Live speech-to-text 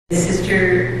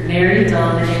Sister Mary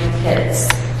Dominic Pitts.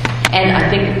 And I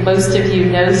think most of you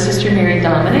know Sister Mary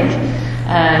Dominic.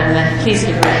 Please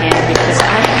give her a hand because I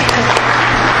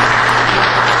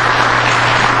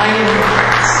am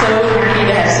so happy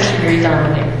to have Sister Mary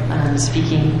Dominic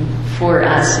speaking for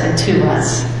us and to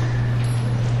us.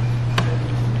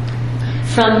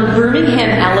 From Birmingham,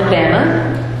 Alabama,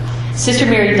 Sister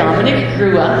Mary Dominic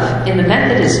grew up in the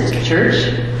Methodist Church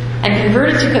and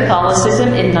converted to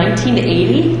Catholicism in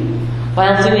 1980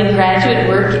 while doing graduate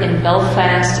work in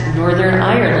Belfast, Northern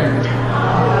Ireland.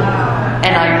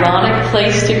 An ironic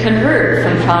place to convert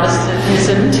from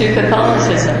Protestantism to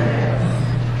Catholicism.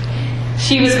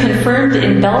 She was confirmed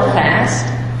in Belfast,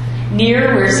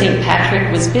 near where St.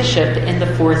 Patrick was bishop in the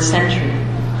 4th century.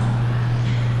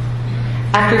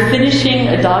 After finishing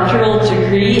a doctoral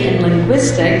degree in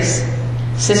linguistics,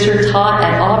 Sister taught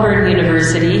at Auburn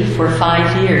University for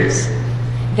 5 years,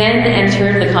 then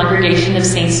entered the Congregation of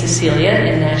St. Cecilia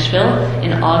in Nashville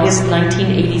in August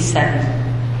 1987.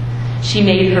 She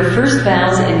made her first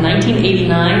vows in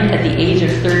 1989 at the age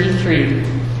of 33,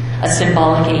 a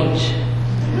symbolic age.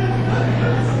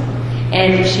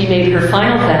 And she made her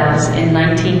final vows in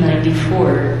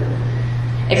 1994.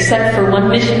 Except for one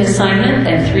mission assignment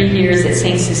and 3 years at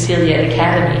St. Cecilia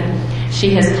Academy,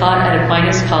 she has taught at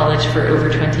Aquinas College for over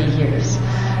 20 years.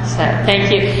 So,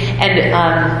 thank you.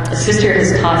 And Sister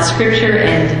has taught scripture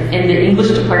and in the English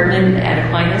department at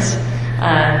Aquinas,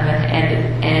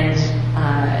 and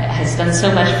has done so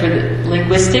much for the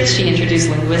linguistics. She introduced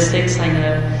linguistics, I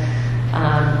know.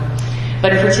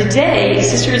 But for today,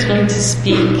 Sister is going to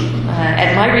speak.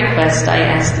 At my request, I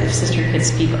asked if Sister could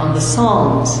speak on the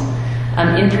Psalms.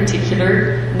 In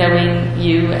particular, knowing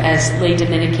you as lay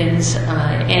Dominicans,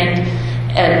 and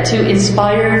to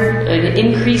inspire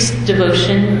increased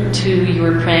devotion to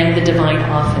your praying the divine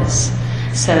office.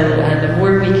 So the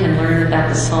more we can learn about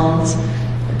the Psalms,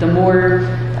 the more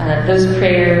those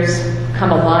prayers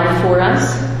come alive for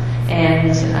us,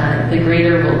 and the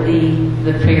greater will be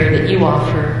the prayer that you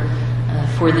offer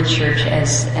for the Church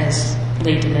as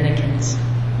lay Dominicans.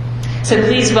 So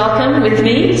please welcome with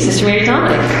me Sister Mary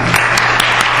Dominic.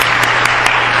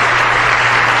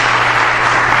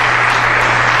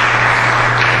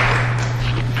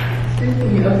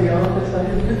 Of the office, I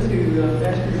had meant to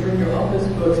ask you to bring your office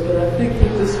books, but I think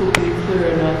that this will be clear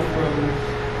enough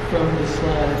from the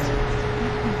slides.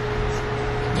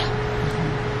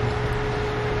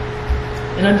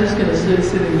 And I'm just going to stay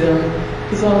sitting down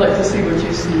because I like to see what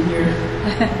you see here.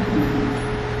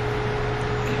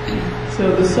 So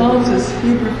the Psalms is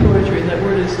Hebrew poetry, and that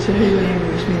word is Tehillim,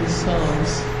 which means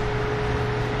Psalms.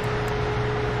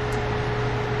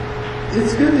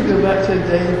 It's good to go back to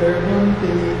Dei Verbum, the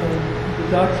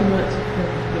document,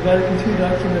 the Vatican II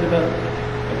document about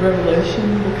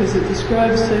Revelation, because it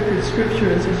describes sacred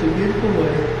scripture in such a beautiful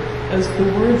way as the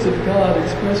words of God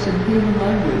expressed in human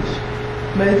language,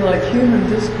 made like human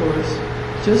discourse,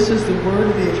 just as the word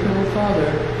of the Eternal Father,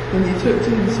 when he took to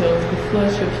himself the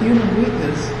flesh of human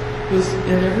weakness, was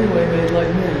in every way made like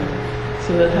men.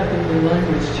 So that happened in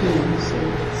language too, so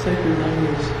sacred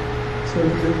language, so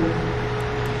beautiful.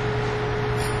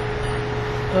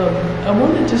 I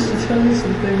wanted just to tell you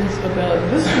some things about,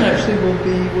 this one actually will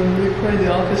be when we pray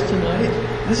the office tonight.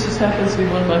 This just happens to be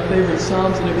one of my favorite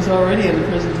Psalms, and it was already in the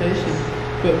presentation,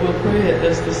 but we'll pray it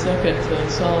as the second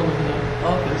Psalm in the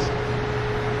office.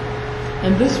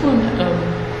 And this one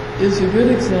is a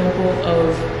good example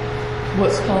of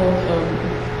what's called,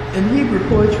 in Hebrew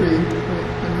poetry, let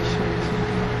me show you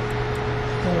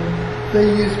something. They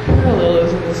use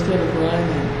parallelism instead of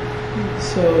rhyming.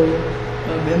 So,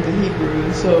 into Hebrew,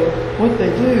 and so what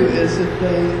they do is that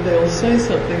they'll say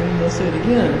something and they'll say it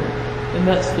again, and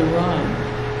that's the rhyme.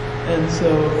 And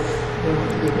so I want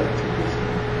to go back to this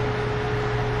one.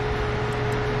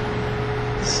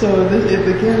 So it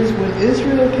begins, when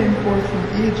Israel came forth from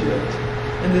Egypt,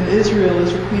 and then Israel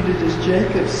is repeated as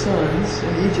Jacob's sons,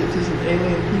 and Egypt is an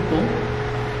alien people.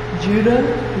 Judah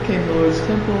became the Lord's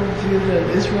temple. Judah and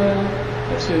Israel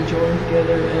actually are joined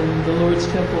together, and the Lord's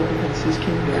temple becomes his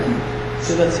kingdom.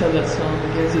 So that's how that psalm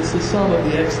begins. It's the Psalm of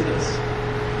the Exodus.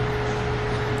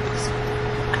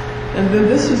 And then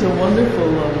this is a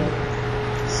wonderful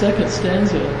second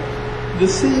stanza. The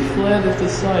sea fled at the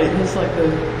sight. It's like the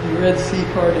Red Sea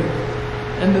parting.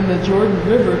 And then the Jordan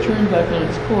River turned back on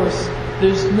its course.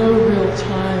 There's no real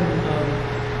time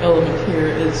element here.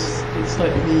 It's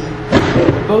like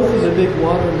both of the big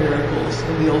water miracles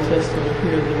in the Old Testament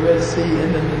here, the Red Sea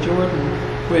and then the Jordan,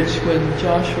 which when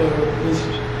Joshua was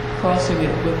crossing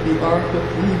it with the ark with the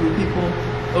Hebrew people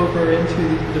over into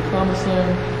the Promised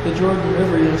Land, the Jordan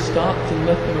River stopped and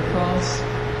let them across,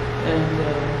 and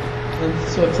And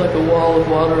so it's like a wall of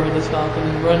water over the top and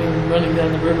then running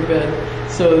down the riverbed.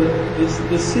 So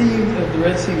the sea of the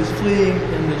Red Sea was fleeing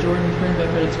and the Jordan turned back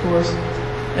on its course.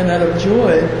 And out of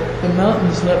joy, the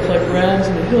mountains leapt like rams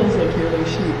and the hills like yearling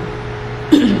sheep.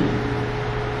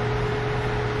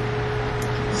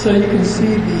 So you can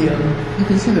see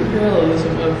the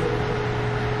parallelism of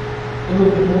a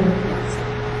little bit more.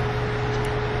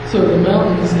 So the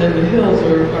mountains and the hills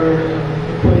are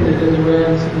equated in the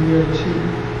rams and the yearling sheep.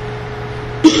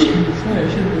 Sorry, I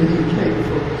shouldn't have eaten cake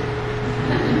before.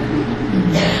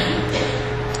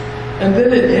 And then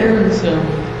it ends.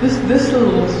 This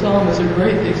little psalm is a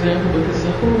great example because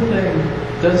the whole thing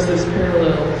does this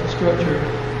parallel structure.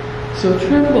 So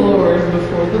tremble, O earth,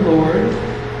 before the Lord,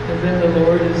 and then the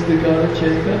Lord is the God of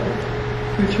Jacob,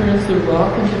 who turns the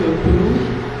rock into a pool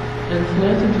and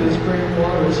flint into a spring of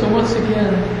water. So once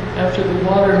again, after the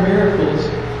water miracles,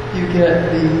 you get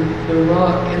the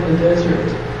rock in the desert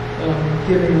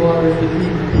giving water for the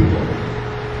Hebrew people.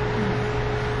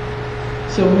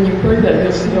 So when you pray that,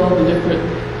 you'll see all the different.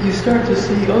 You start to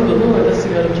see, oh, the Lord, that's the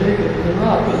God of Jacob, and the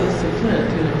rock, oh, that's the flint,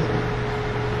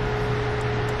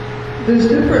 There's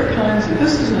different kinds of,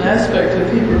 this is an aspect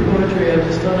of Hebrew poetry I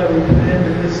just thought I would put in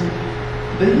because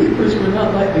the Hebrews were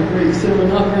not like the Greeks. They were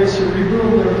not very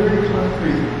cerebral, they were very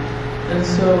concrete. And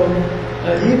so,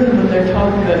 even when they're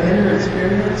talking about inner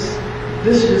experience,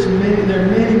 there are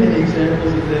many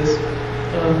examples of this.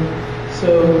 So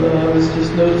I was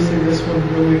just noticing this one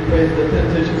when we prayed the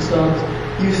Pentateuch Psalms.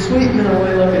 You sweep men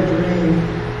away like a dream,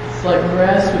 like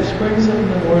grass which springs up in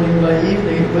the morning, by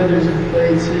evening it withers and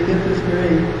fades. So you get this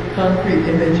very concrete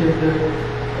image of the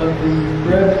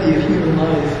brevity of human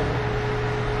life.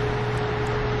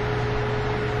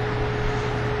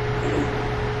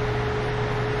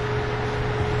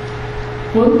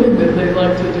 One thing that they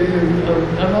like to do,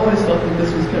 I've always thought that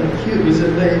this was kind of cute, was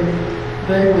that they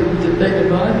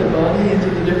divide the body into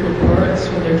the different parts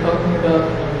when they're talking about.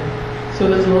 So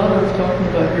there's a lot of talking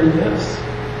about your lips.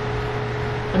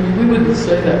 I mean, we wouldn't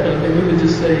say that kind of thing. We would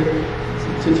just say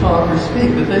to talk or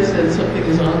speak, but they said something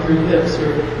is on your lips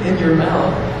or in your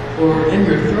mouth or in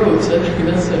your throat. So I think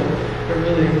that's a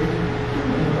really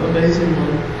amazing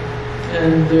one.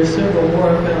 And there's several more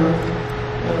I found.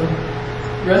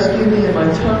 Rescue me, and my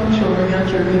tongue shall ring out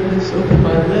your goodness. Open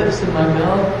my lips, and my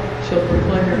mouth shall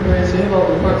proclaim your praise. They have all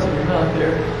the parts of your mouth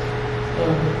there.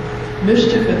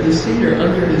 Mischief and deceit are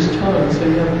under his tongue, so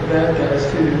you have the bad guys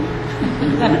too.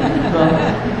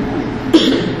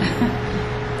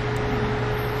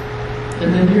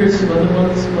 And then here's some other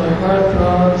ones. My heart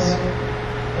throbs.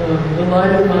 The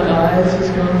light of my eyes has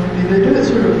gone from me. They do it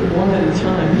sort of one at a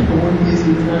time, one piece at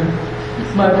a time.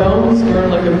 My bones burn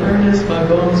like a furnace, my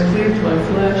bones cleave to my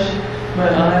flesh, my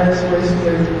eyes waste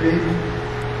away with grief.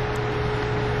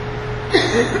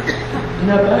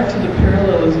 Now back to the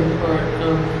parallelism part.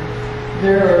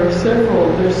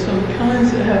 There's some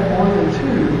kinds that have more than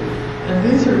two,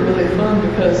 and these are really fun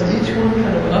because each one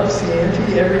kind of ups the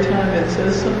ante every time it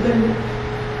says something.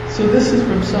 So this is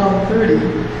from Psalm 30,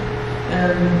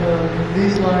 and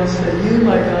these lines say, you,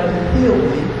 my God, have healed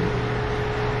me.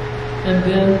 And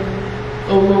then,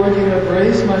 O Lord, you have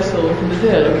raised my soul from the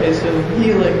dead. Okay, so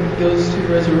healing goes to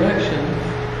resurrection.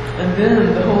 And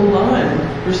then the whole line,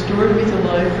 restored me to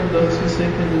life from those who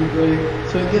sink into the grave.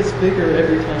 So it gets bigger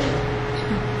every time.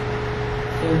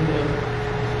 And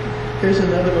here's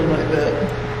another one like that.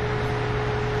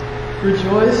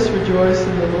 Rejoice, rejoice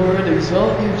in the Lord,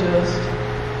 exalt you just.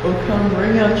 Oh, come,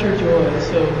 bring out your joy.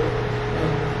 So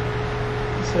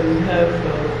you have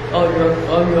all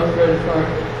your upright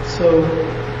heart. So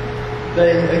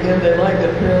they like the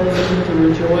parallelism to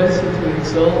rejoice and to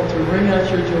exalt, to bring out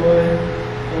your joy.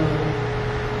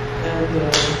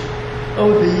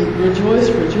 The rejoice,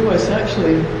 rejoice.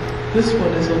 Actually, this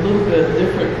one is a little bit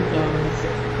different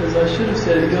because I should have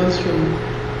said it goes from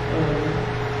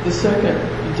the second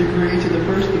degree to the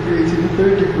first degree to the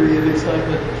third degree of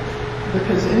excitement.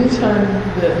 Because anytime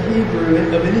that Hebrew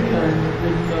of any kind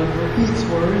repeats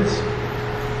words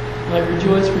like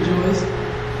rejoice, rejoice,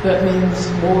 that means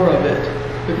more of it.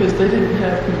 Because they didn't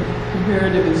have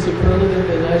comparative and superlative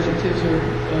and adjectives or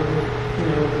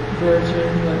verbs or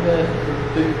anything like that, or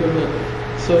the equivalent.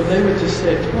 So they would just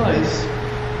say it twice.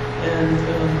 And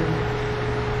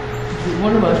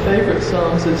one of my favorite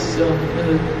psalms is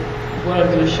what I'm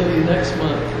going to show you next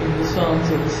month in the Psalms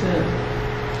of Ascent.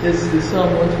 Is the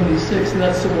Psalm 126, and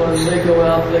that's the one they go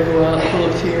out full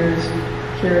of tears,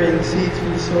 carrying seeds for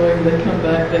the sowing. They come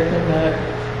back.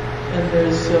 And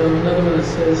there's another one that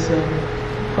says,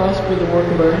 prosper the work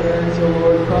of our hands, O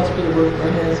Lord, prosper the work of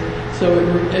our hands. So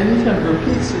anytime it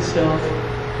repeats itself,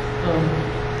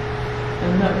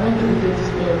 And that one that we did,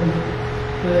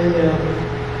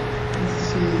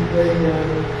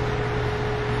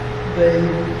 they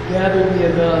gathered me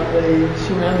about, they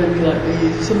surrounded me like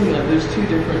bees, something like, there's two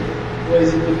different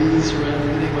ways that the bees surround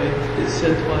me anyway, it's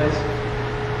said twice.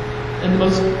 And the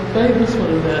most famous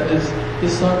one of that is the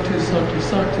Sanctus, Sanctus,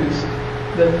 Sanctus,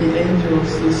 that the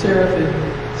angels, the seraphim,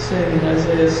 sing in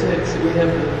Isaiah 6, that we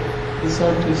have the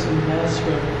Sanctus in Mass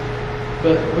from.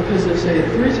 But because they say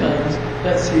it 3 times,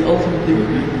 that's the ultimate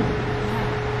degree.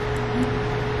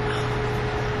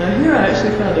 Now here I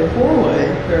actually found a 4-way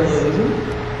parallelism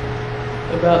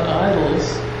about idols,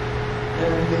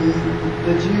 and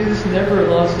the Jews never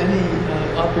lost any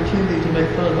opportunity to make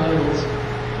fun of idols.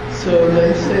 So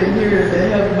they say here, they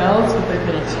have mouths but they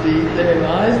cannot speak, they have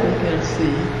eyes but they cannot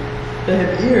see, they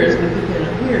have ears but they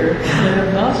cannot hear, they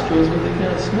have nostrils but they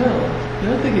cannot smell.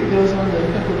 And I think it goes on to a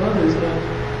couple of others that I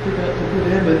forgot to put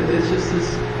in, but it's just this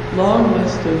long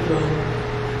list of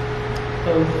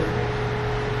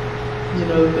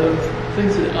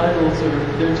things that idols are,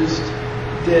 they're just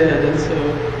dead, and so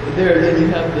there again you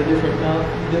have the different mouth,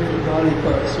 different body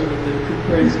parts sort of that could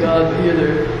praise God, but here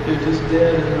they're just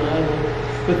dead in an idol.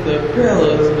 But the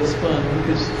parallelism is fun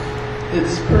because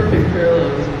it's perfect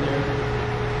parallelism there.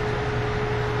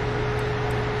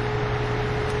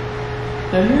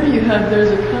 Now here you have,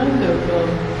 there's a kind of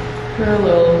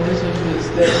parallelism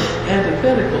that's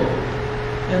antithetical,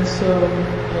 and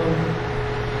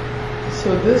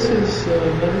so this is, I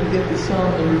didn't get the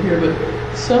psalm number here, but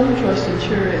some trust in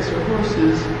chariots or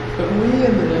horses, but we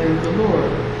in the name of the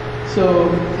Lord. So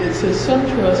it says some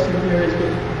trust in chariots,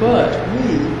 but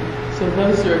we. So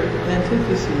those are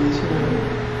antitheses,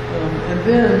 and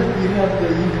then you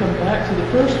come back to the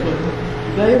first one.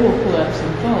 They will collapse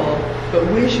and fall, but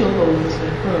we shall hold and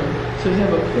stand firm. So you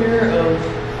have a pair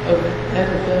of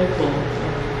antithetical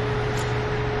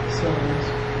psalms.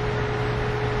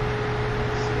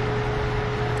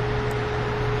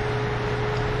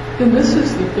 And this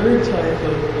is the third type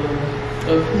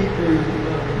of Hebrew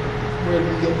where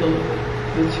you get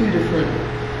the 2 different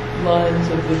lines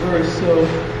of the verse. So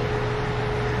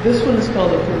this one is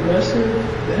called a progressive.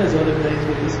 It has other names,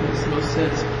 but this makes the most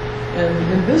sense. And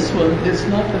in this one, it's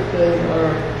not that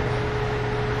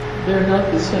they're not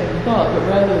the same thought, but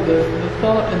rather the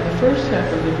thought in the first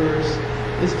half of the verse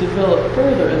is developed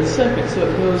further in the second, so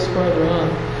it goes farther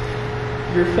on.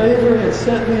 Your favor had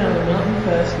set me on a mountain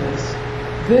fastness.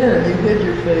 Then you hid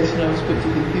your face and I was put to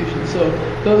confusion. So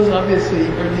those obviously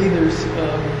are neither the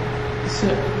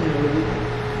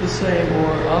same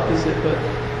or opposite, but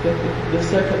the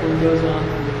second one goes on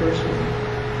from the first one.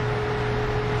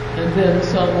 And then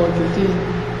Psalm 115,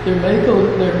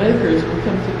 their makers will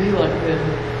come to be like them,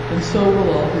 and so will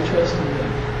all who trust in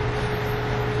them.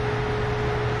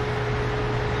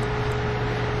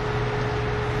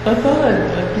 I thought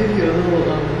I'd give you a little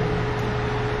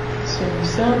some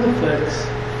sound effects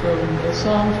from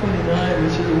Psalm 29,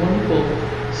 which is a wonderful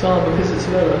psalm because it's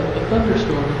about a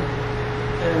thunderstorm.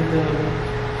 And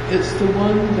it's the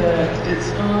one that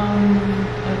it's on,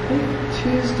 I think,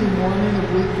 Tuesday morning of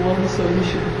week 1, so you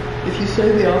should, if you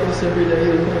say the office every day,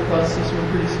 you'll come across this one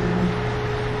pretty soon.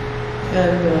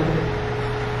 And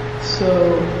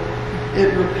so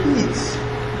it repeats,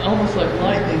 almost like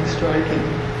lightning striking.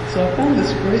 So I found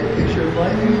this great picture of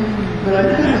lightning, but I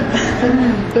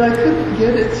couldn't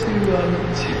get it to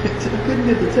I couldn't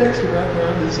get the text to wrap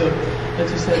around it, so I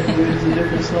just had to do it as a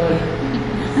different slide.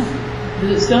 But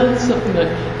it sounded something like,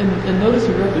 and notice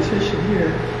a repetition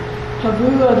here.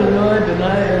 Havu Adonai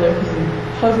B'nai Elohim,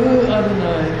 Havu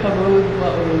Adonai Kavod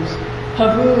Ba'oz,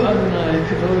 Havu Adonai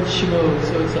Kavod Shemo.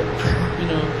 So it's like,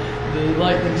 the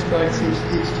lightning strikes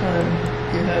each time.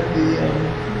 You have the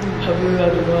Havu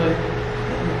Adonai.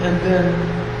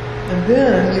 And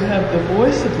then you have the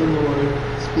voice of the Lord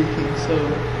speaking. So,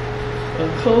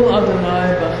 Kol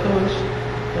Adonai Bachosh,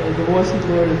 the voice of the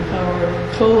Lord in power.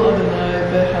 Kol Adonai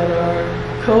Beharar,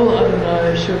 Kol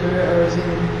Adonai Shover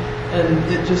Arazim,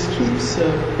 and it just keeps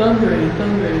thundering and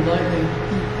thundering and lightning.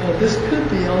 This could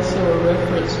be also a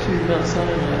reference to Mount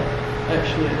Sinai,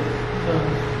 actually.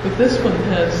 But this one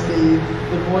has the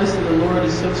voice of the Lord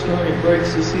is so strong it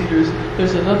breaks the cedars.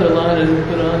 There's another line I didn't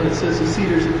put on that says the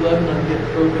cedars of Lebanon get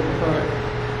broken apart.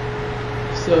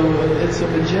 So it's a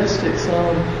majestic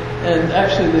psalm, and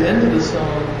actually the end of the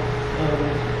psalm,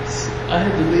 I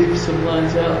had to leave some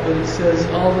lines out, but it says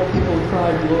all the people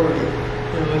cry glory.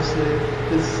 As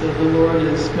the Lord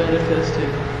is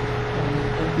manifesting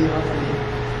a theophany.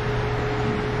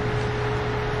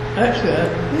 Actually, I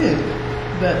think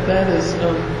that is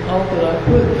all that I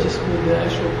put, just with the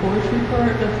actual poetry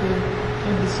part of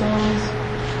the songs.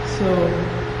 So,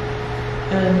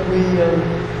 and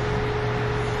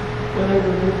whatever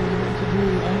we want to do,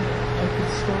 I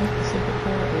could start the second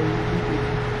part, or you could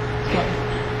stop.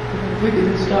 We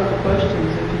could stop the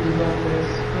questions if you would like to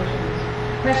ask questions.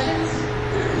 Questions?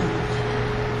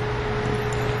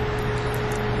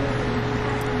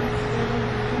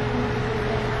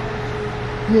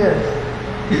 Yes.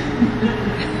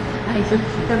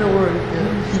 Kind of worried,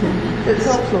 yeah. It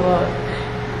helps a lot.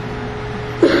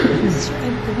 The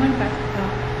one about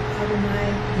Adonai,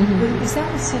 is that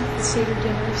what the Seder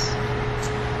dinners?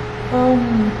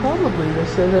 Probably they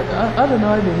say that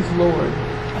Adonai means Lord.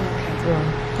 Okay.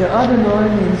 Yeah, Adonai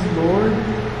means Lord,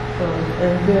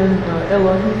 and then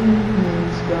Elohim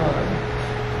means God,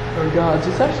 or gods.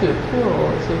 It's actually a plural.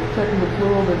 It's a technical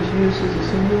plural that is used as a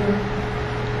singular.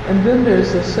 And then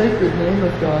there's a sacred name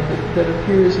of God that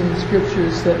appears in the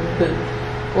scriptures that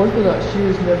Orthodox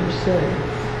Jews never say.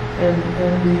 And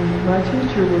my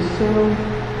teacher was so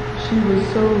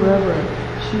reverent.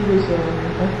 She was,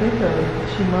 I think,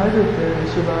 she might have been a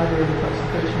survivor of the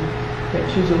concentration camp.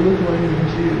 She was a Lithuanian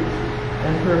Jew,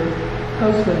 and her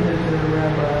husband had been a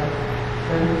rabbi,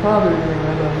 and her father had been a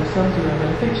rabbi, and her son's a rabbi.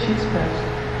 I think she's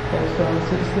passed on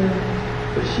since then.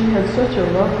 But she had such a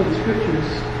love for the scriptures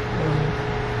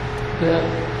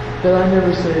that I never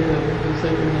say the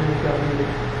sacred name of God either.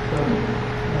 So,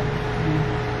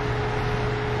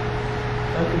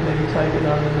 I can maybe type it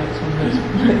on the next one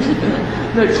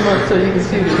next month so you can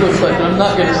see what it looks like. I'm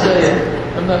not going to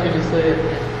say it.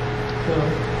 So,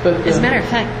 but as a matter of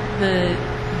fact,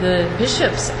 the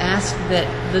bishops asked that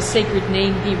the sacred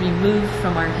name be removed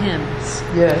from our hymns.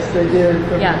 Yes, they did.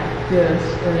 Yeah. Yes,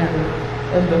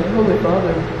 and the Holy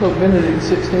Father, Pope Benedict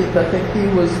XVI, I think he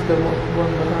was the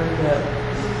one behind that.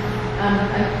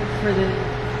 For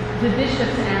the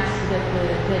bishops asked that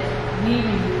we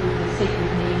remove the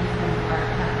sacred name from our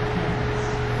Catholic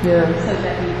hymns. Yeah. So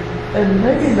that we would. And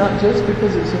maybe not just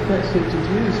because it's offensive to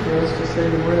Jews for us to say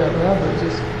the word out loud, but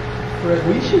just for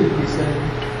we shouldn't be saying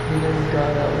the name of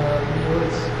God out loud.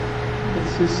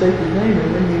 It's His sacred name, and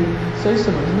when you say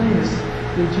someone's name,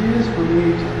 the Jews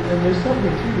believed, and there's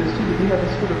something to this too, that we have a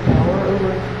sort of power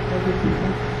over other people.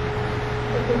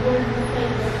 But the word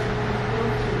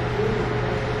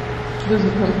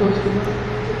doesn't come close to that.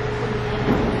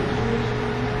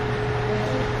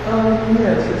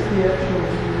 Yes, it's the actual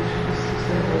Jewish. It's the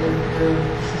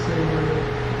same word.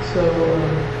 So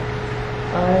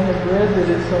I have read that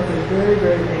it's like a very,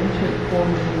 very ancient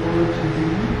form of the word to be,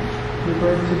 the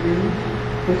verb to be,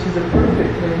 which is a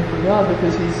perfect name for God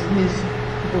because He's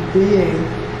being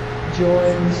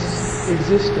joins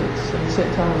existence, and St.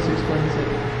 Thomas explains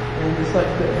it. And it's like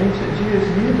the ancient Jews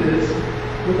knew this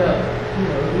without,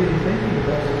 even thinking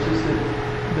about it. It's just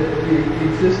that the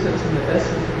existence and the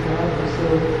essence of God was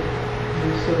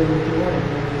so joined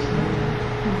in this name.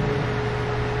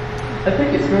 I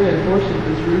think it's very unfortunate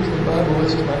the Jerusalem Bible,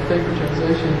 which is my favorite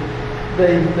translation,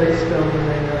 they spell the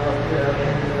name out,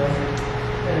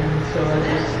 and so I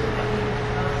just.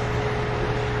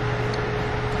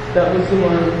 That was the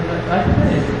one, I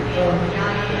think.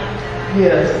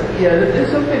 Yes, yeah,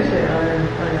 it's okay to say I am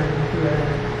who I am.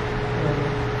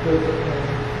 But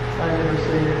I never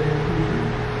say it in Hebrew.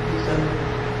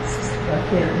 I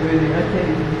can't do anything. I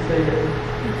can't even say it.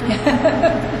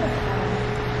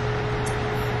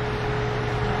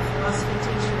 Philosophy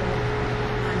teacher,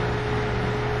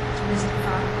 Mr.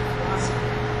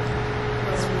 Philosophy,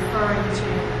 was referring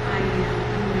to I am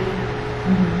who I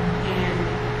am. And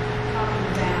talking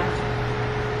about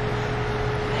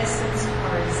essence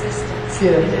or existence,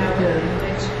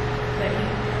 which, but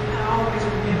I always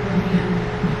remember him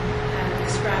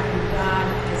describing God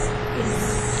as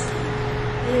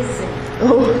isn't.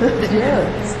 Oh, yeah.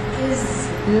 Is.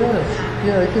 Yes,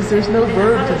 yeah, because there's no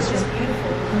verb I thought to it was just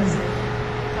beautiful because it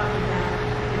talking about,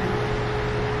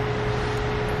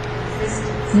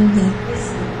 existence,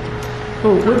 isn't.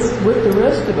 Well, with the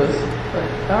rest of us,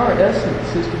 our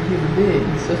essence is to be human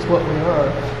beings. That's what we are,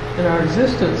 and our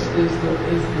existence is the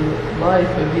life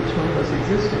of each one of us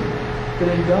existing. But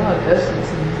in God, essence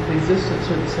and existence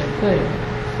are the same thing.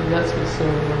 So that's what's so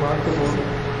remarkable.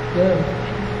 Yeah.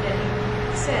 And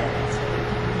he said that's what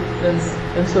it is.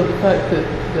 And so the fact that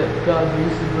God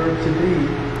used the verb to be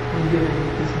when giving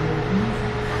His name.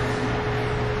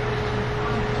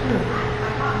 Sure.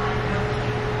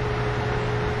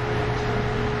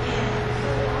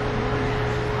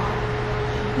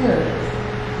 Yeah.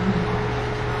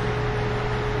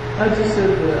 I just said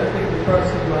that I think the parts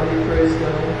of the body praise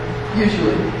God.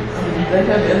 Usually. I mean, they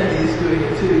have enemies doing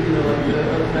it too, like the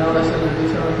malice under the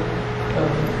tongue.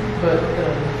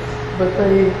 But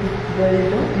they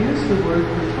don't use the word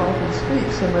for talk and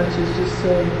speak so much as just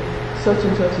saying such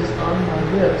and such is on my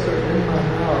lips or in my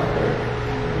mouth.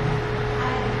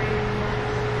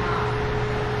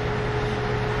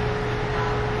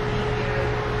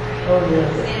 Oh,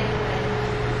 yes.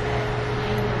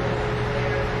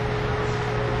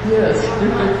 Yes.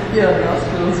 Yeah, the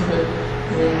hospitals, but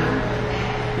yeah.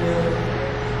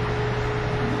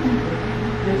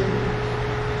 Yes.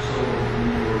 So when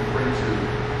you were referring to,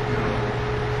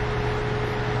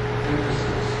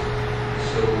 emphasis,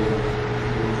 so you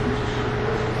refer to certain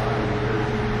parts of the body where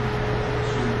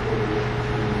certain correlation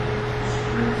between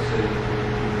strength, say,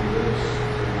 between the lips,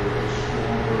 or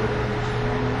stronger and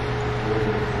stronger, or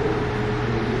forward.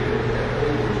 Do you look at it that way,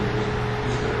 or is it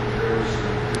just a comparison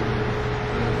of different things?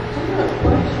 I'm not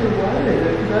quite sure why they do,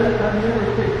 because I've never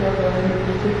picked up on any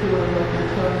particular, like your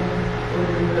tongue or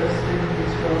your lips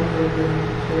being stronger than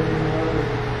another.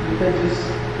 They just,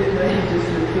 it maybe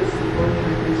just fits the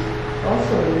poetry, because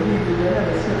also in Hebrew they have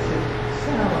a sense of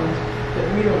sound that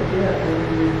we don't get when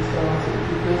we read the Psalms.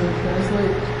 It doesn't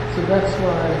translate. So that's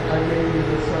why I gave you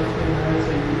the Psalm 29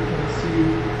 so you can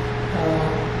see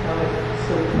how it's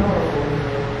so powerful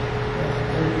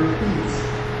and it repeats.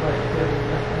 Like, I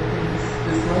think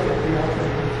it's like a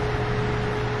theophany.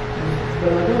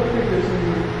 But I don't think there's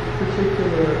any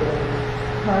particular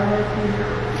hierarchy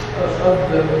of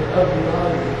the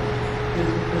body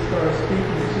as far as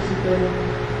speaking. It's just that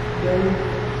they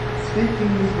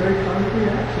speaking is very concrete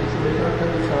action. So they talk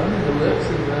about the tongue and the lips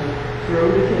and the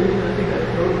throat occasionally. I think that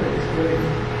throat thing is great.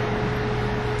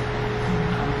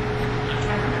 I'm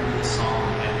trying to remember the song.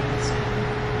 I think it's the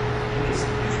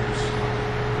Hoosiers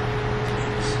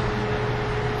song.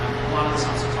 A lot of the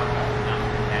songs will talk about the mountain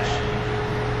compassion.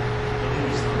 But in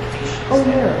these locations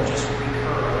that just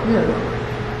recur over and over.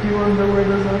 Do you want to know where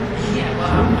those are? Yeah, well,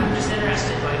 I'm just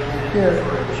interested, like,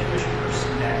 for a Jewish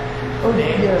person that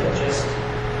they had a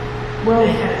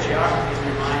geography in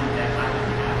their mind that I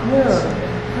didn't have. Yeah,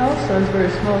 Palestine's very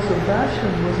small, so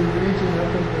Bashan was a region up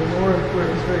in the north where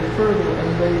it was very fertile, and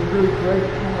they grew great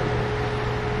cotton.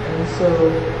 And so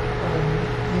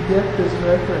you get this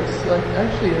reference, like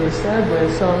actually in a sad way,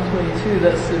 Psalm 22,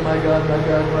 that's the my God, why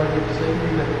have you forsaken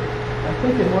me? But I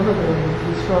think in one of them,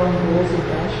 the strong walls of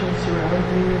Bashan surround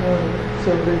me, so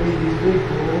there'd be these big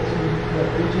walls in that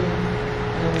region.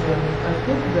 And I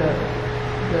think that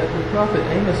the prophet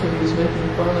Amos, when he was making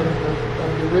fun of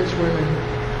the rich women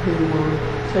who were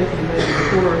taking maybe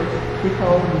poor, he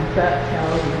called them fat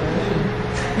cows in Bashan.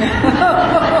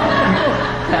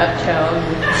 Fat cows.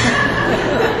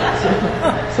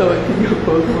 So it can go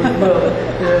both ways.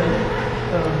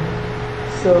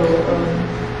 Well,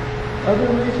 other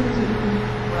regions that you can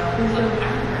think of? I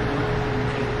remember when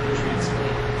they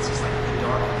translate, it's just like the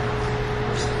dark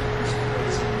person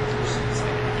praising it's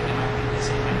like, I think it might be the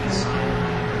same, it might be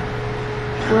Sinai.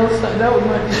 Well, that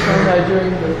might be Sinai during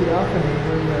the theophany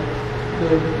when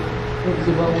it was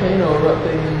a volcano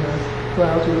erupting and the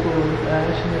clouds were full of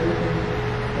ash and everything.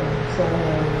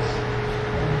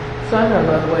 Sinai,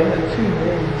 by the way, had two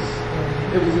names.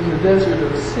 It was in the desert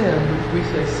of Sin. We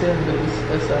say Sin, but it was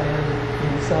S-I-N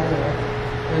in Sinai.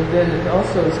 And then it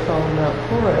also is called Mount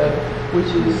Horeb,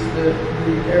 which is the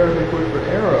Arabic word for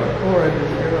Arab. Horeb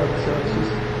is Arab, so it's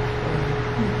just,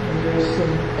 and there's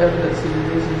some evidence that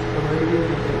it is in Arabia,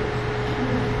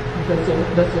 but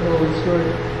that's a whole other story.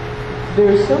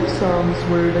 There are some Psalms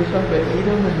where they talk about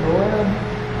Edom and Moab,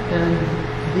 and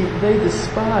they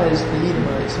despised the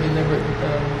Edomites. I mean, it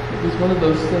was one of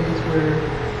those things where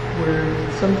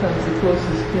sometimes the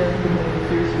closest kin can have the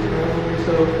fiercest rivalry.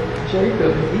 So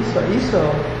Jacob and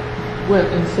Esau went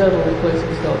and settled in a place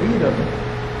called Edom,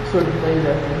 sort of named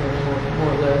after him,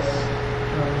 more or less.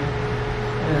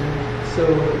 And so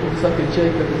it was like a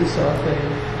Jacob-Esau thing.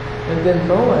 And then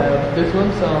Moab, there's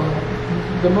one Psalm,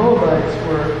 the Moabites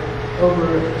were over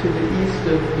to the east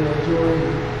of the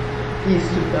Jordan,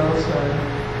 east of Palestine,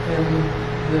 and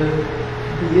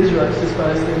the Israelites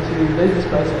despised them too. They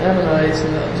despised the Ammonites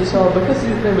and just all, because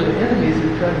they were the enemies who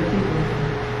tried to keep them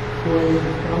going into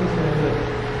the promised land. But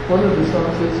one of the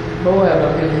songs says, Moab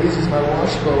I'm going to use as my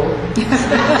wash bowl.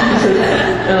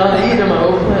 And on Edom I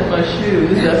will plant my shoe.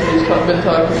 This is after he's been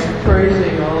talking,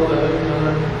 praising all the,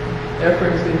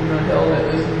 Ephraim's going to be my helmet,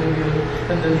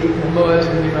 and then Moab's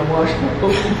going to be my wash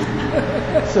bowl.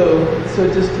 So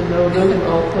just to know, those were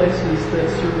all places that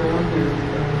surrounded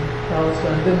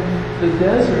Palestine. Then the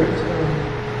desert,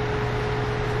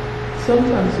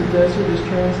 sometimes the desert is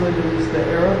translated as the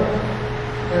Araba,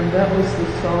 and that was the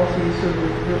salty sort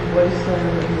of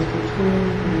wasteland that was between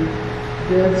the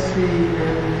Dead Sea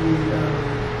and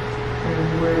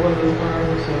where one of those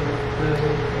arms of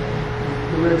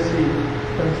the Red Sea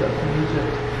comes up from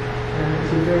Egypt. And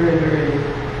it's a very, very,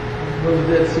 the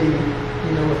Dead Sea,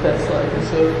 you know what that's like. And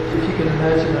so if you can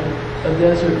imagine a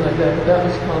desert like that, but that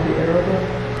was called the Araba.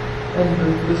 And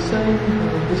the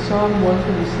Psalm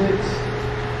 126,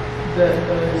 that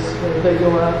as they go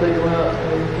out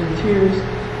in tears.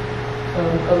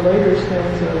 A later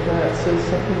stanza of that says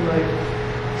something like,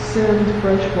 send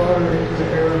fresh water into the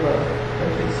Arabah,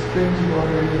 like it's streams of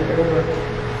water into the Arabah.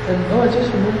 And I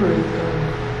just remembered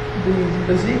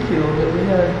the Ezekiel that we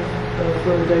had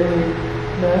for a daily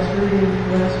mass reading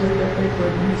last week, I think, where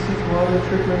he sees water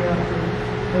trickling out from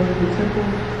under the temple.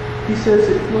 He says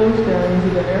it flows down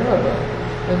into the Arabah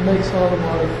and makes all the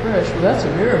water fresh. Well, that's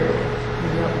a miracle. I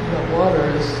mean, that water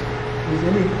is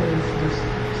anything, just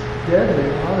deadly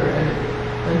water,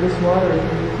 and this water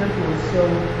from the temple is so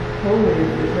holy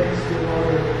that it makes the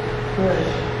water fresh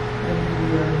in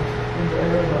the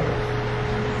Arabah.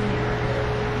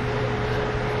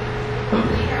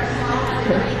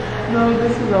 No,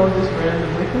 this is all just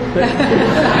randomly.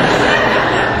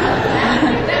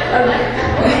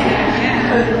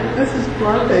 This is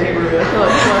fly paper. I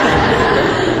thought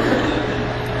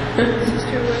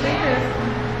Sister, was there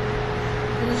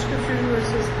in the scriptures where it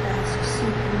says ask, seek,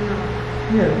 and knock?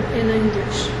 Yeah. In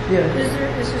English. Yeah. Is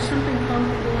there something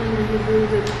comparable in the Hebrew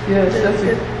that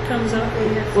comes out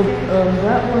AFK? Well,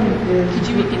 that one is...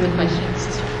 Could you repeat the question,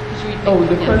 sister? Could you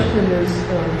repeat the question is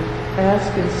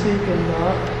ask and seek and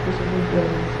knock, which I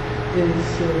think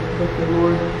is what the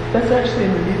Lord... That's actually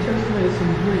in the New Testament, it's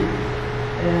in Greek.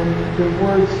 And the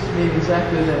words mean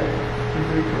exactly that, the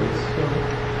Greek words. So,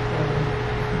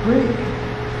 Greek...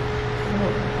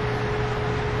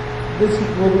 the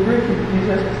Greek in the New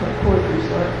Testament's not poetry,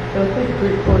 so I think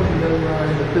Greek poetry does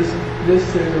rhyme, but this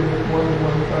is with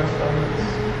one-to-one correspondence.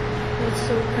 That's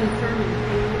so confirming.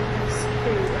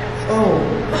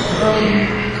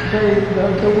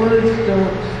 The words don't, I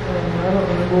don't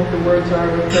remember what the words are,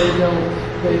 but they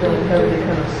don't have any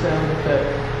kind of sound effect.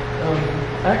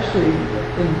 Actually,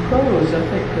 in prose, I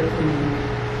think that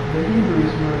the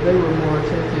Hebrews were more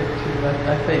attentive to,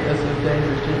 I think that's a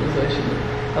dangerous generalization.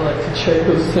 I like to check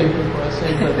those things before I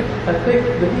say, but I think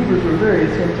the Hebrews were very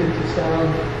attentive to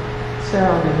sound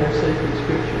in their sacred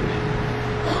scriptures.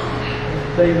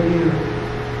 They knew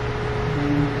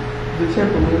the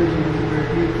temple liturgy was a very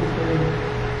beautiful thing.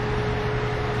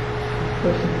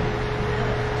 Question?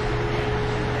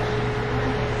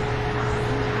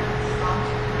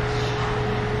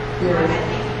 Yes.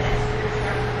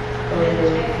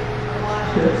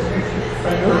 Yes. I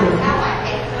know.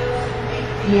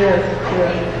 Yes,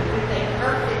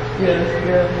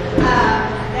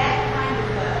 that kind of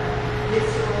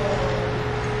visceral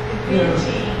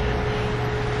convincing,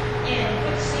 and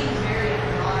which seems very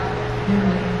unlawful.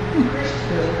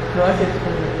 Christians. No, I get it.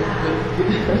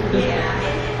 Yeah,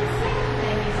 and the second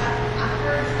thing is I've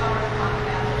heard scholars talk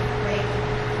about the great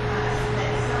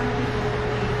that some people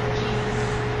believe that Jesus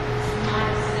might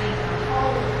have sang the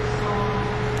whole song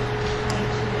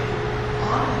 22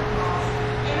 on the cross.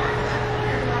 And I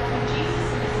wondered, like when Jesus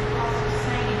and his apostles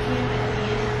sang a hymn at the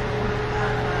end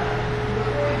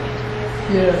before he went to his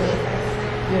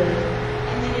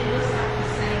and then it looks like he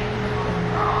sang a hymn on the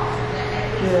cross, that at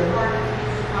least part of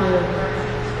his final verse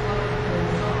was floating from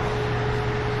the song.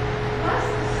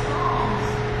 Must the songs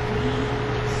be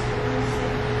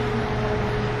exclusive to the Lord?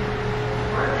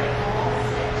 Were they all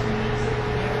set to music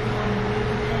and everyone knew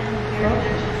them very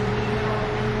much as we know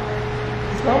them?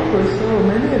 Probably so.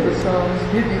 Many of the songs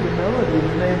give you the melody,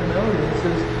 the name of the melody. It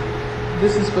says,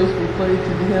 this is supposed to be played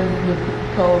to the hymn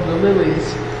called The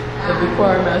Lilies, that the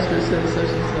choir master says such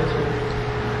and such.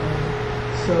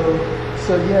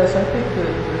 So yes, I think that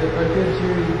a good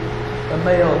Jew, a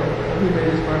male who made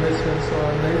his bar mitzvah and so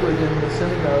on, they would in the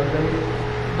synagogue,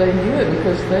 they knew it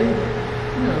because they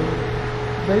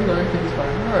learned things by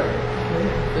heart.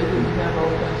 They didn't have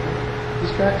all kinds of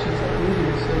distractions like we do,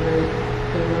 so they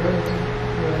learned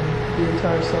the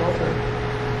entire Psalter.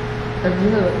 And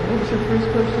what was your first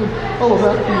question? Oh,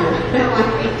 about the...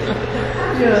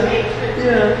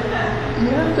 You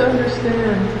have to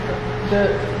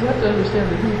understand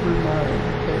the Hebrew mind,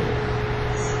 okay?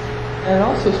 And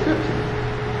also Scripture.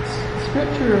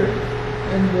 Scripture,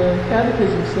 and the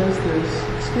Catechism says this,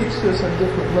 speaks to us on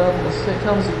different levels. St.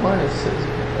 Thomas Aquinas says,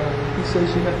 he says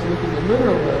you have to look at the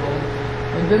literal level,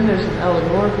 and then there's an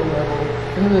allegorical level,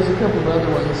 and then there's a couple of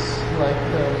other ones, like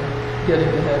getting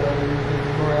to heaven and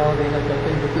morality and that kind of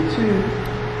thing, but the two,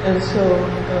 and so,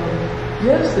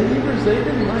 yes, the Hebrews, they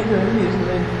didn't like their enemies,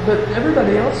 but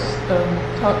everybody else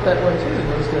talked that way too in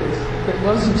those days. It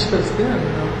wasn't just them,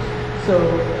 So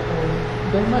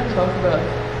they might talk about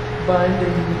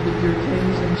binding your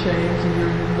kings in chains and your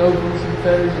nobles in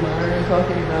fetters of iron,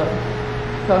 talking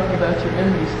about your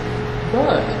enemies.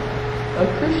 But a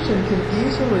Christian can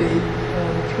easily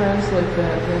translate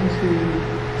that into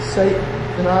Satan,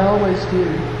 and I always do,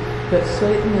 that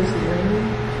Satan is the enemy,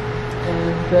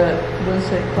 and that when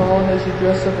St. Paul has you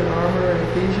dress up in armor in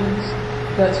Ephesians,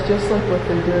 that's just like what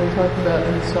they're doing, talking about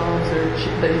in the Psalms.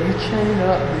 You chain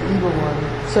up the evil one.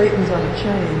 Satan's on a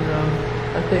chain.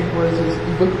 I think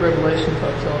the book of Revelation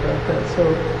talks all about that.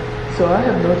 So I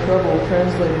have no trouble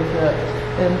translating that.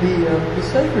 And the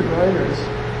sacred writers,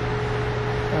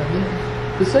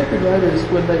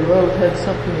 when they wrote, had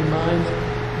something in mind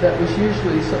that was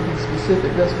usually something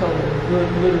specific. That's called a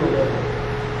literal level.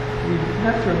 You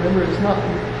have to remember it's not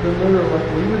the literal like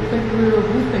we would think literal.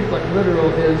 We think like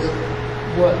literal is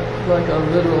like a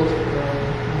literal,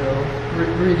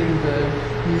 reading the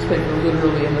newspaper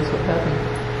literally and that's what happened.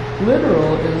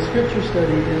 Literal in scripture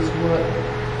study is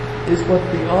what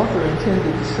the author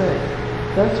intended to say.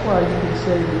 That's why you can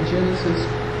say that Genesis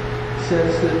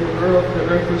says that the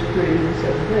earth was created in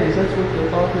 7 days. That's what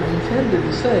the author intended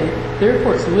to say.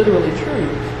 Therefore, it's literally true.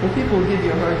 Well, people will give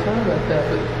you a hard time about that,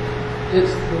 but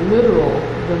it's the literal,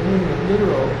 the meaning of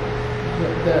literal,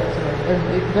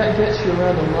 that gets you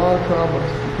around a lot of problems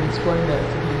if you can explain that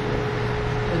to people.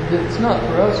 And it's not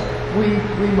for us. We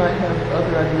might have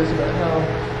other ideas about how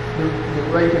the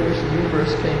rate at which the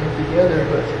universe came together,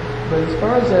 but as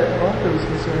far as that author was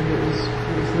concerned, it was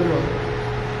literal.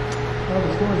 I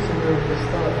was going somewhere with this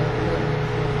thought after that.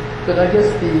 But I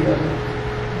guess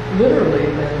literally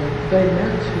then, they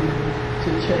meant to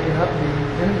chain up the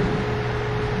enemy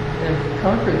and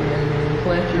conquer the enemy and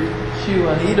plant your shoe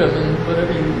on Edom and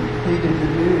whatever you needed to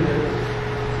do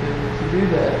to do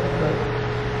that.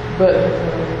 But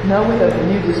now we have the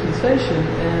new dispensation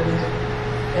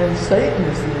and Satan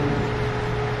is the enemy.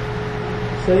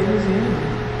 Satan is the enemy.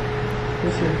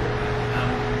 Yes, sir.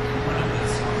 One of the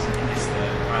songs, I think it's the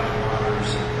By the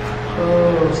Waters.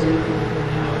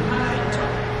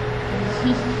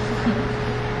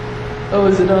 Oh,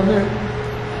 is it on there?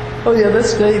 Oh, yeah,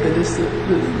 that's David. It's the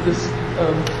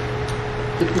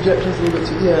projection's a little bit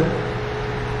too, yeah.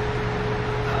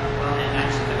 Well, and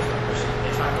actually, that's the question. They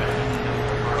talk about hanging up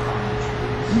their harp on the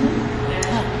trees.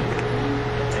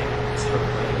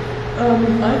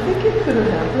 I think it could have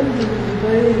happened.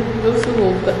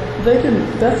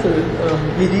 That's a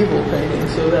medieval painting,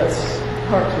 so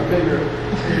harps are bigger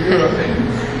in Europe.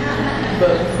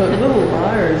 But little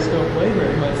lyres don't weigh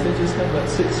very much. They just have about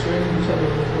 6 strings on a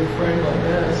little frame like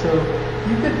that. So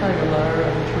you could hang a lyre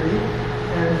on a tree.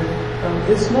 And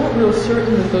it's not real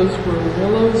certain that those were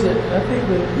willows. I think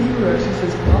the Hebrew actually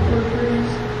says poplar trees.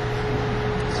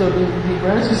 So the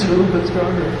branches are a little bit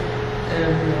stronger.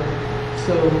 And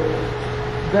so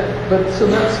that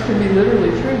can be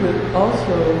literally true, but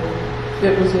also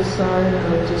it was a sign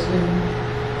of just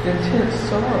intense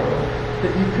sorrow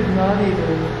that you could not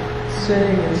even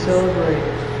sing and celebrate.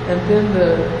 And then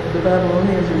the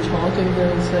Babylonians are taunting them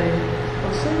and saying,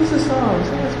 "Oh, sing us a song,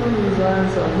 sing us one of the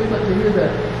Zion songs. We'd like to hear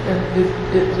that." And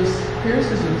it just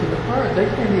pierces them to the heart. They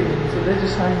can't even, so they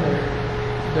just hang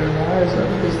their lyres up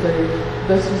because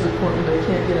this is the point where they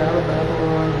can't get out of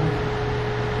Babylon,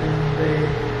 and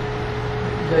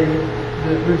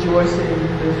the rejoicing,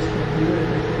 they just can't do it.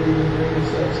 They can't even bring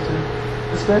themselves to,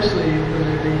 especially when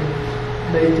they're being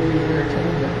made to be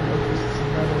entertainment, because it's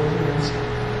Babylonians.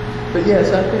 But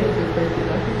yes, I think you could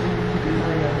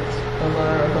hang a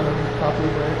lyre up on a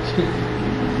poplar branch.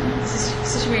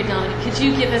 Sister Mary Dominic, could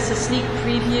you give us a sneak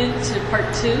preview to part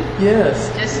 2?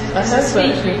 Yes. Just I a have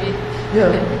sneak actually. preview.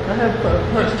 Yeah, I have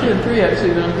parts 2 and 3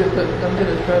 actually, but I'm going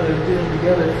to try to do them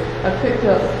together. I picked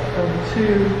up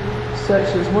 2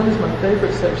 sections. One is my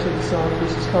favorite section of the song,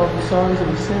 which is called the Songs of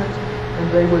Ascent,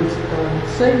 and they would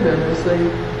sing them as they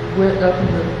went up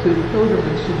to the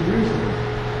pilgrimage to Jerusalem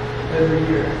every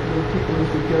year. The people who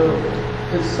could go.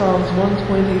 It's Psalms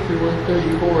 120 through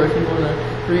 134 if you want to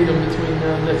read them between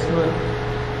now and next month.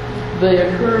 They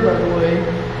occur, by the way,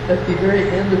 at the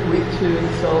very end of week 2 in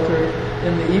the Psalter,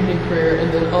 in the evening prayer, and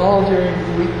then all during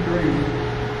week 3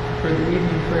 for the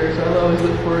evening prayer. So I always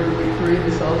look forward to week 3 in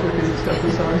the Psalter because it's got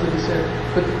the Songs of Ascent.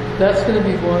 But that's going to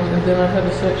be one, and then I have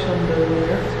a section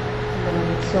there,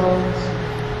 songs,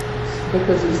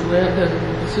 because it's Lent, and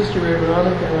Sister Mary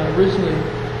Veronica and I originally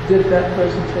did that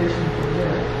presentation for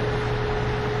Lent.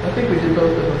 I think we did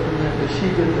both of them for Lent, but she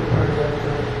did the part about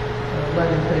the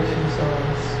lamentation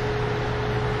songs.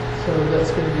 So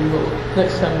that's going to be what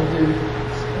next time we'll do.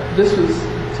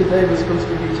 Today was supposed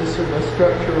to be just sort of a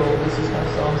structural, this is how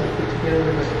songs are put together,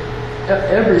 but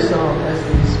every song has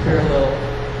these parallel,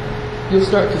 you'll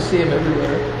start to see them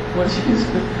everywhere once you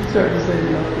start to say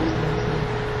the author's name.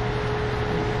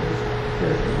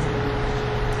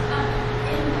 I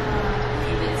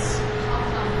believe it's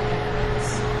talked on there, the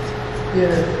songs.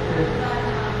 Yeah. But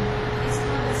it's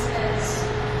one that says,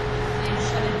 "I am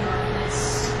shut in darkness,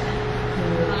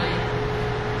 and I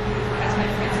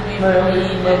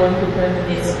my one companion.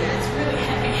 It's really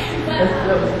heavy. But,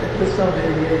 That was the Psalm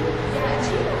 88. yeah,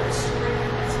 do you know the story of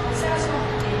that song? Is that a song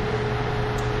from David?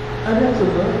 I'd have to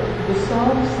look. The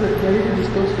Psalms that David is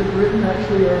supposed to have written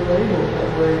actually are labeled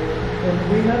that way. And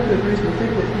we have good reason to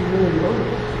think that he really wrote it.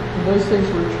 And those things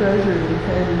were treasured and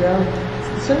handed down.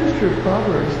 The same is true of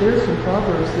Proverbs. There are some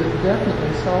Proverbs that definitely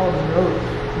Solomon wrote,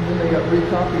 and then they got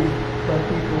recopied by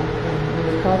people. And when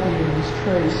the copying was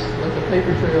traced, like a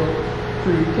paper trail,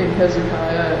 through King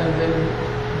Hezekiah, and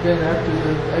then after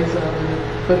the exile.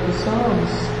 But the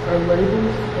Psalms are labeled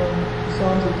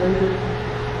Psalms of David.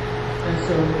 And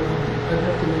so I'd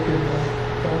have to look in the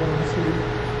Bible and see.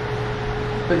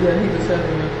 But yeah, he was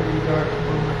having a pretty dark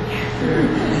moment there.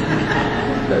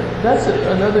 That's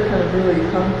another kind of really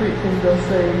concrete thing they'll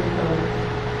say.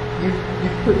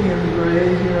 You've put me in the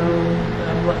grave, you know,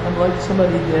 I'm like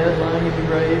somebody dead lying in the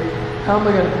grave. How am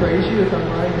I going to praise you if I'm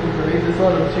lying in the grave? There's a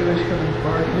lot of Jewish kind of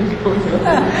bargaining going on.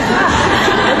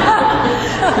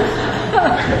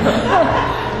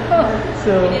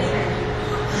 So,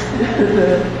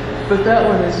 but that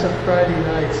one is some Friday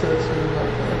night, so it's sort of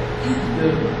like the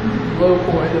low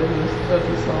point of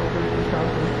the Psalter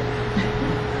conference.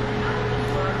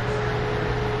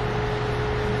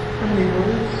 How many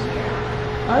words?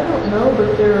 I don't know,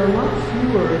 but there are a lot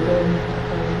fewer than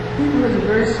Hebrew has a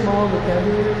very small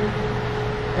vocabulary,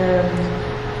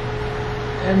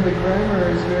 and the grammar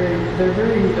is they're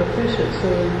very efficient. So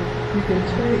you can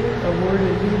take a word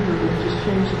in Hebrew and just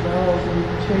change the vowels, and you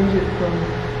can change it from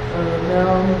a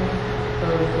noun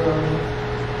of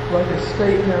like a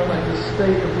state noun, like the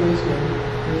state of wisdom,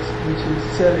 which is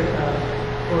tzedekah,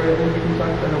 or then you can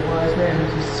talk about a wise man,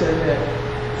 which is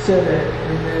tzedek,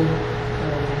 and then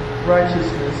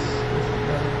righteousness.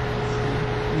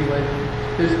 Anyway,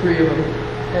 there's three of them,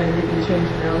 and you can change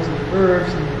nouns and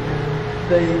verbs, and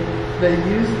they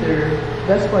use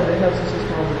that's why they have such a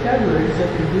small vocabulary, because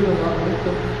they can do a lot with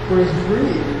them. Whereas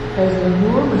Greek has an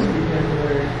enormous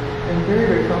vocabulary and very,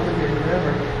 very complicated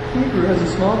grammar. Hebrew has a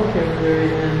small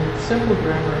vocabulary and simple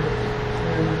grammar,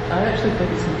 and I actually think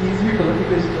it's an easier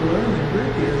language to learn than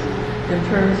Greek is, in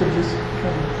terms of just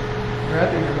kind of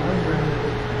wrapping your mind around it.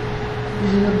 You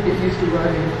just have to get used to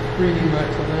reading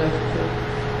right to left.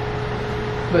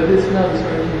 But it's not as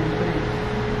hard as you think.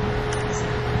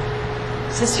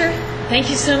 Sister, thank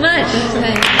you so much.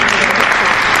 Thank you.